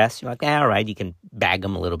distress. You're like, all right, you can bag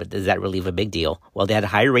them a little bit. Does that really have a big deal? Well, they had a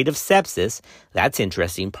higher rate of sepsis. That's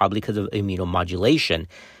interesting, probably because of immunomodulation.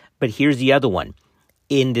 But here's the other one.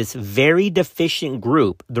 In this very deficient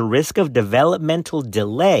group, the risk of developmental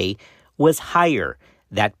delay was higher.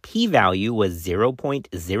 That p-value was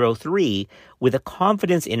 0.03 with a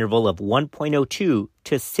confidence interval of 1.02 to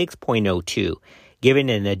 6.02, giving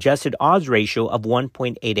an adjusted odds ratio of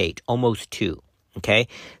 1.88, almost 2. Okay?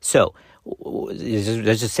 So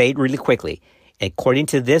let's just say it really quickly. According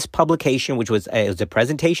to this publication, which was a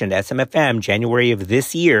presentation at SMFM, January of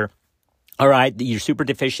this year, all right, you're super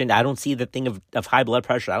deficient. I don't see the thing of high blood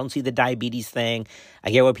pressure. I don't see the diabetes thing.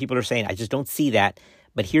 I get what people are saying. I just don't see that.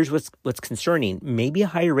 But here's what's concerning. Maybe a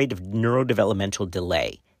higher rate of neurodevelopmental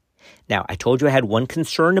delay. Now, I told you I had one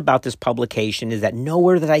concern about this publication is that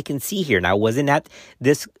nowhere that I can see here. Now, I wasn't at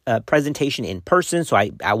this presentation in person, so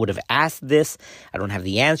I would have asked this. I don't have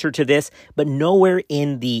the answer to this, but nowhere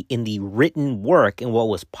in the written work and what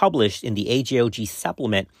was published in the ACOG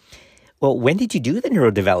supplement. Well, when did you do the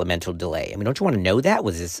neurodevelopmental delay? I mean, don't you want to know that?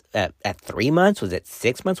 Was this at 3 months? Was it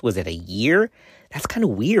 6 months? Was it a year? That's kind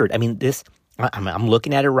of weird. I mean, I'm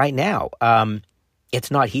looking at it right now.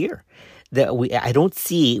 It's not here. I don't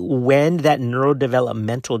see when that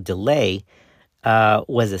neurodevelopmental delay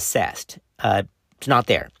was assessed. It's not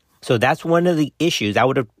there. So that's one of the issues. I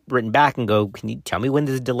would have written back and go, can you tell me when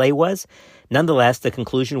this delay was? Nonetheless, the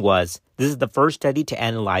conclusion was, this is the first study to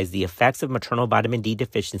analyze the effects of maternal vitamin D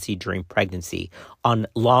deficiency during pregnancy on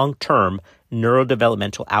long-term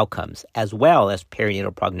neurodevelopmental outcomes, as well as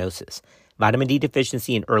perinatal prognosis. Vitamin D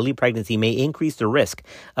deficiency in early pregnancy may increase the risk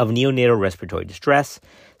of neonatal respiratory distress,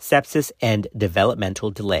 sepsis, and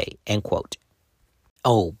developmental delay, end quote.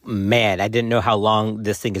 Oh, man, I didn't know how long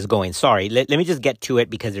this thing is going. Sorry, let me just get to it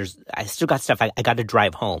because I still got stuff I got to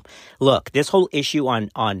drive home. Look, this whole issue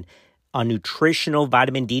on nutritional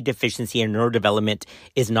vitamin D deficiency and neurodevelopment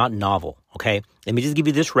is not novel, okay? Let me just give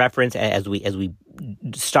you this reference as we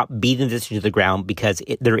stop beating this into the ground because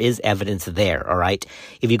there is evidence there, all right?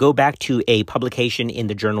 If you go back to a publication in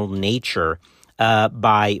the journal Nature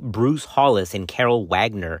by Bruce Hollis and Carol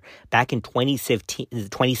Wagner back in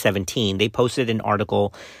 2017, they posted an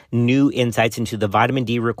article, New Insights into the Vitamin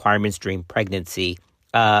D Requirements During Pregnancy.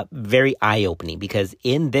 Very eye-opening because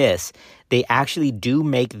in this, they actually do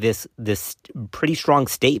make this pretty strong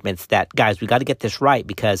statements that, guys, we got to get this right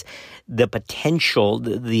because the potential,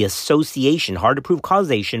 the association, hard to prove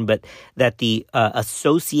causation, but that the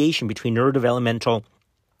association between neurodevelopmental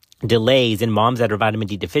delays in moms that are vitamin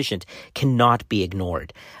D deficient cannot be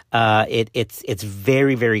ignored. It's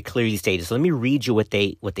very, very clearly stated. So let me read you what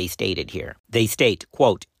they stated here. They state,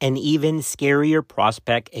 quote, an even scarier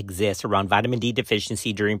prospect exists around vitamin D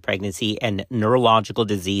deficiency during pregnancy and neurological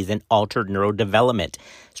disease and altered neurodevelopment.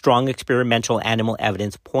 Strong experimental animal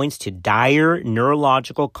evidence points to dire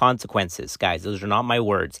neurological consequences. Guys, those are not my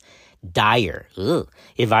words. Dire. Ugh.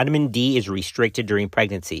 If vitamin D is restricted during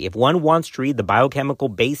pregnancy. If one wants to read the biochemical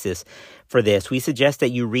basis for this, we suggest that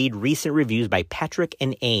you read recent reviews by Patrick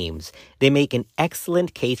and Ames. They make an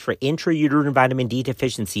excellent case for intrauterine vitamin D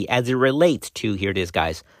deficiency as it relates to, here it is,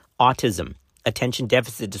 guys, autism, attention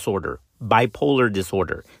deficit disorder, bipolar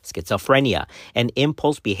disorder, schizophrenia, and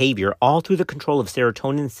impulse behavior, all through the control of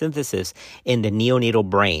serotonin synthesis in the neonatal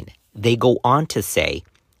brain. They go on to say,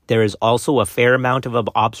 there is also a fair amount of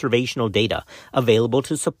observational data available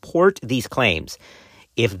to support these claims.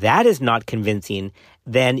 If that is not convincing,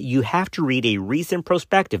 then you have to read a recent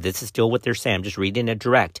prospective. This is still what they're saying. I'm just reading it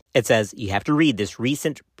direct. It says you have to read this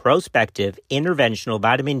recent prospective interventional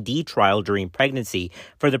vitamin D trial during pregnancy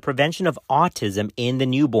for the prevention of autism in the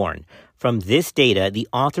newborn. From this data, the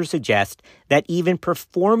author suggests that even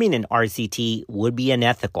performing an RCT would be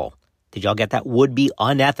unethical. Did y'all get that? Would be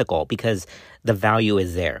unethical because the value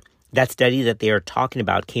is there. That study that they are talking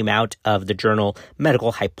about came out of the journal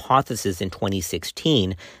Medical Hypothesis in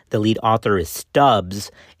 2016. The lead author is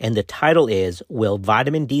Stubbs, and the title is, Will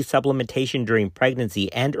Vitamin D Supplementation During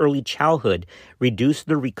Pregnancy and Early Childhood Reduce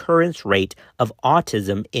the Recurrence Rate of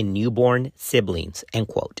Autism in Newborn Siblings? End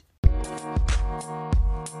quote.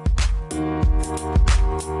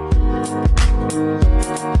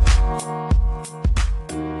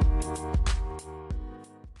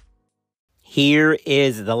 Here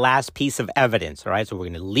is the last piece of evidence, all right? So we're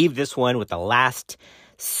going to leave this one with the last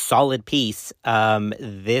solid piece.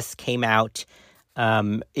 This came out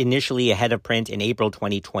initially ahead of print in April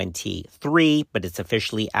 2023, but it's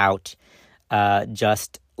officially out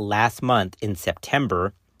just last month in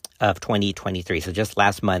September of 2023. So just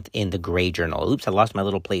last month in the Gray Journal. Oops, I lost my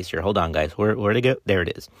little place here. Hold on, guys. Where'd it go? There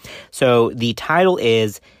it is. So the title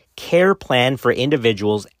is Care Plan for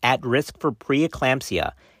Individuals at Risk for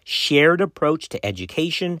Preeclampsia. Shared approach to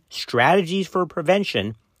education, strategies for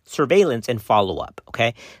prevention, surveillance, and follow-up,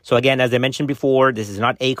 okay? So again, as I mentioned before, this is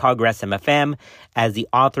not ACOG or SMFM. As the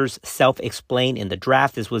authors self-explained in the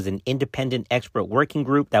draft, this was an independent expert working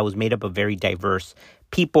group that was made up of very diverse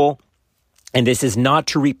people. And this is not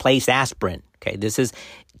to replace aspirin, okay? This is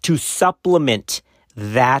to supplement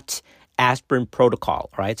that aspirin protocol,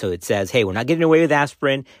 all right? So it says, hey, we're not getting away with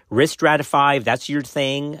aspirin. Risk stratify, if that's your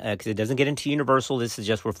thing, because it doesn't get into universal. This is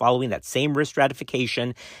just we're following that same risk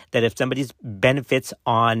stratification that if somebody's benefits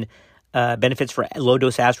for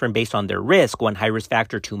low-dose aspirin based on their risk, one high-risk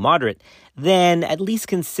factor, two moderate, then at least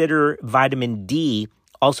consider vitamin D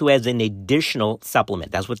also as an additional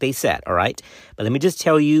supplement. That's what they said, all right? But let me just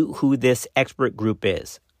tell you who this expert group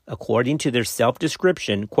is. according to their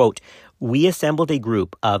self-description, quote, we assembled a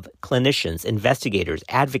group of clinicians, investigators,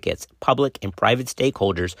 advocates, public and private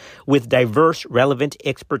stakeholders with diverse relevant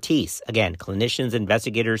expertise. Again, clinicians,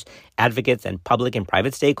 investigators, advocates, and public and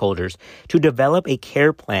private stakeholders to develop a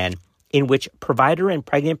care plan in which provider and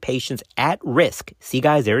pregnant patients at risk, see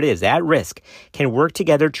guys, there it is, at risk, can work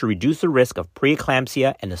together to reduce the risk of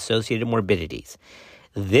preeclampsia and associated morbidities.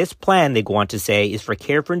 This plan, they go on to say, is for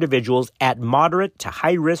care for individuals at moderate to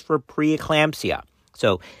high risk for preeclampsia.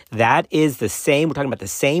 So that is the same, we're talking about the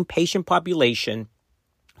same patient population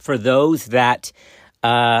for those that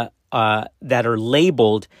are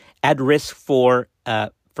labeled at risk for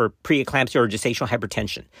preeclampsia or gestational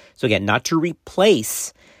hypertension. So again, not to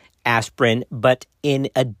replace aspirin, but in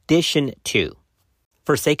addition to.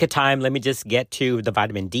 For sake of time, let me just get to the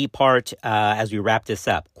vitamin D part as we wrap this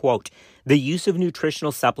up. Quote, the use of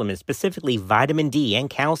nutritional supplements, specifically vitamin D and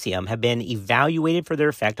calcium, have been evaluated for their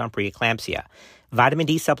effect on preeclampsia. Vitamin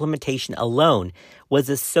D supplementation alone was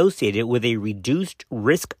associated with a reduced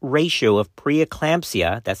risk ratio of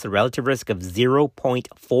preeclampsia, that's the relative risk of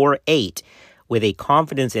 0.48, with a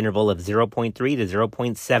confidence interval of 0.3 to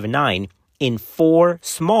 0.79 in 4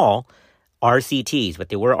 small RCTs, but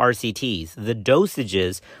they were RCTs. The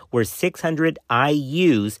dosages were 600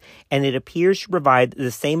 IUs, and it appears to provide the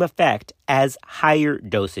same effect as higher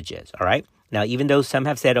dosages, all right? Now, even though some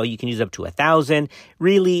have said, you can use up to 1,000,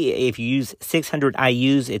 really, if you use 600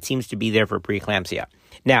 IUs, it seems to be there for preeclampsia.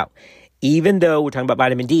 Now, even though we're talking about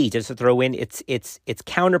vitamin D, just to throw in its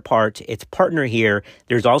counterpart, its partner here,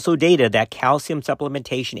 there's also data that calcium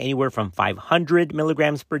supplementation anywhere from 500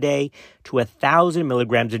 milligrams per day to 1,000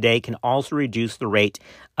 milligrams a day can also reduce the rate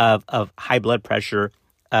of high blood pressure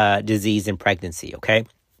disease in pregnancy, okay?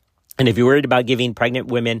 And if you're worried about giving pregnant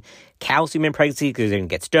women calcium in pregnancy because they're going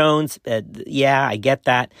to get stones, yeah, I get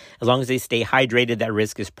that. As long as they stay hydrated, that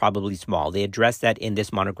risk is probably small. They address that in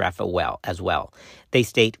this monograph as well. They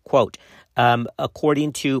state, quote,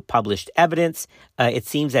 according to published evidence, it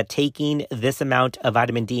seems that taking this amount of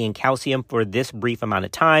vitamin D and calcium for this brief amount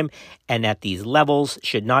of time and at these levels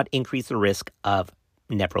should not increase the risk of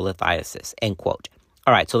nephrolithiasis, end quote.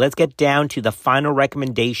 All right, so let's get down to the final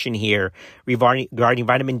recommendation here regarding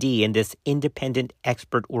vitamin D in this independent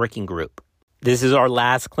expert working group. This is our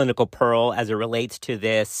last clinical pearl as it relates to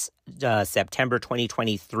this September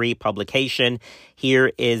 2023 publication.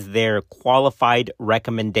 Here is their qualified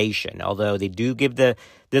recommendation. Although they do give the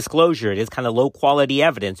disclosure, it is kind of low quality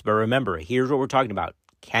evidence. But remember, here's what we're talking about.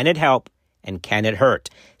 Can it help? And can it hurt?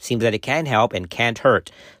 Seems that it can help and can't hurt.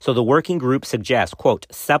 So the working group suggests, quote,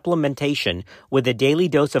 supplementation with a daily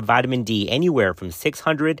dose of vitamin D anywhere from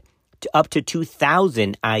 600 to up to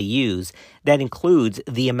 2,000 IUs that includes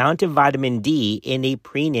the amount of vitamin D in a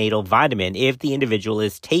prenatal vitamin if the individual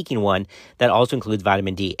is taking one that also includes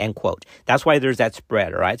vitamin D, end quote. That's why there's that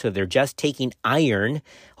spread, all right? So if they're just taking iron,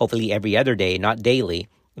 hopefully every other day, not daily,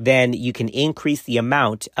 then you can increase the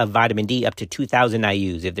amount of vitamin D up to 2,000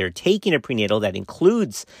 IUs. If they're taking a prenatal that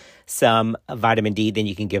includes some vitamin D, then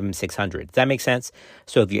you can give them 600. Does that make sense?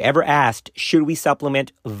 So if you're ever asked, should we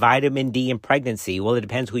supplement vitamin D in pregnancy? Well, it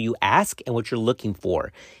depends who you ask and what you're looking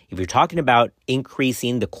for. If you're talking about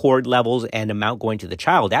increasing the cord levels and amount going to the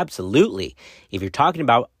child, absolutely. If you're talking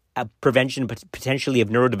about prevention potentially of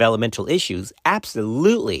neurodevelopmental issues,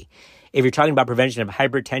 absolutely. If you're talking about prevention of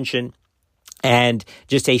hypertension and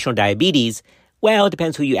gestational diabetes, well, it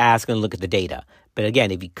depends who you ask and look at the data. But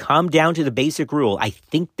again, if you come down to the basic rule, I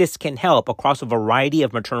think this can help across a variety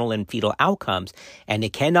of maternal and fetal outcomes, and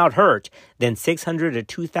it cannot hurt, then 600 to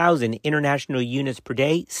 2,000 international units per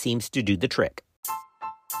day seems to do the trick.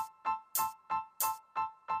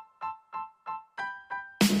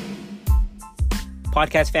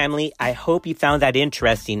 Podcast family, I hope you found that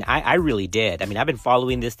interesting. I really did. I mean, I've been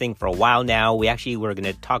following this thing for a while now. We actually were going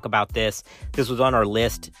to talk about this. This was on our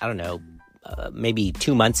list, I don't know, maybe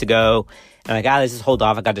 2 months ago. And I'm like, let's just hold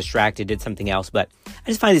off. I got distracted, did something else. But I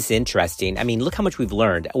just find this interesting. I mean, look how much we've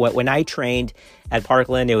learned. When I trained at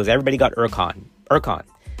Parkland, it was everybody got Ircon.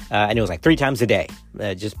 And it was like 3 times a day,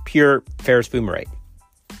 just pure ferrous fumarate.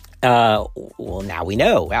 Well, now we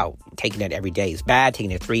know. Wow, taking it every day is bad.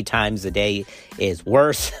 Taking it 3 times a day is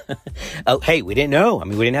worse. Oh, hey, we didn't know. I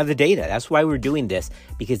mean, we didn't have the data. That's why we're doing this,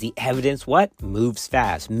 because the evidence, moves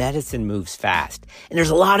fast. Medicine moves fast. And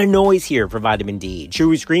there's a lot of noise here for vitamin D. Should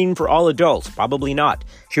we screen for all adults? Probably not.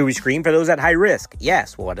 Should we screen for those at high risk?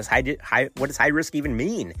 Yes. Well, what does high risk even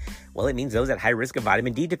mean? Well, it means those at high risk of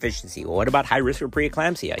vitamin D deficiency. Well, what about high risk for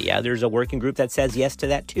preeclampsia? Yeah, there's a working group that says yes to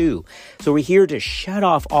that too. So we're here to shut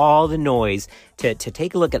off all the noise to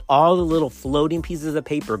take a look at all the little floating pieces of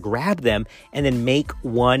paper, grab them, and then make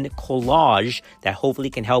one collage that hopefully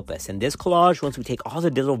can help us. And this collage, once we take all the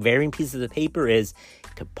little varying pieces of paper,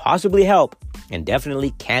 could possibly help and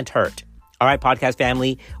definitely can't hurt. All right, podcast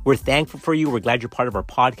family, we're thankful for you. We're glad you're part of our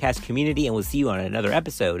podcast community, and we'll see you on another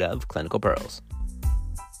episode of Clinical Pearls.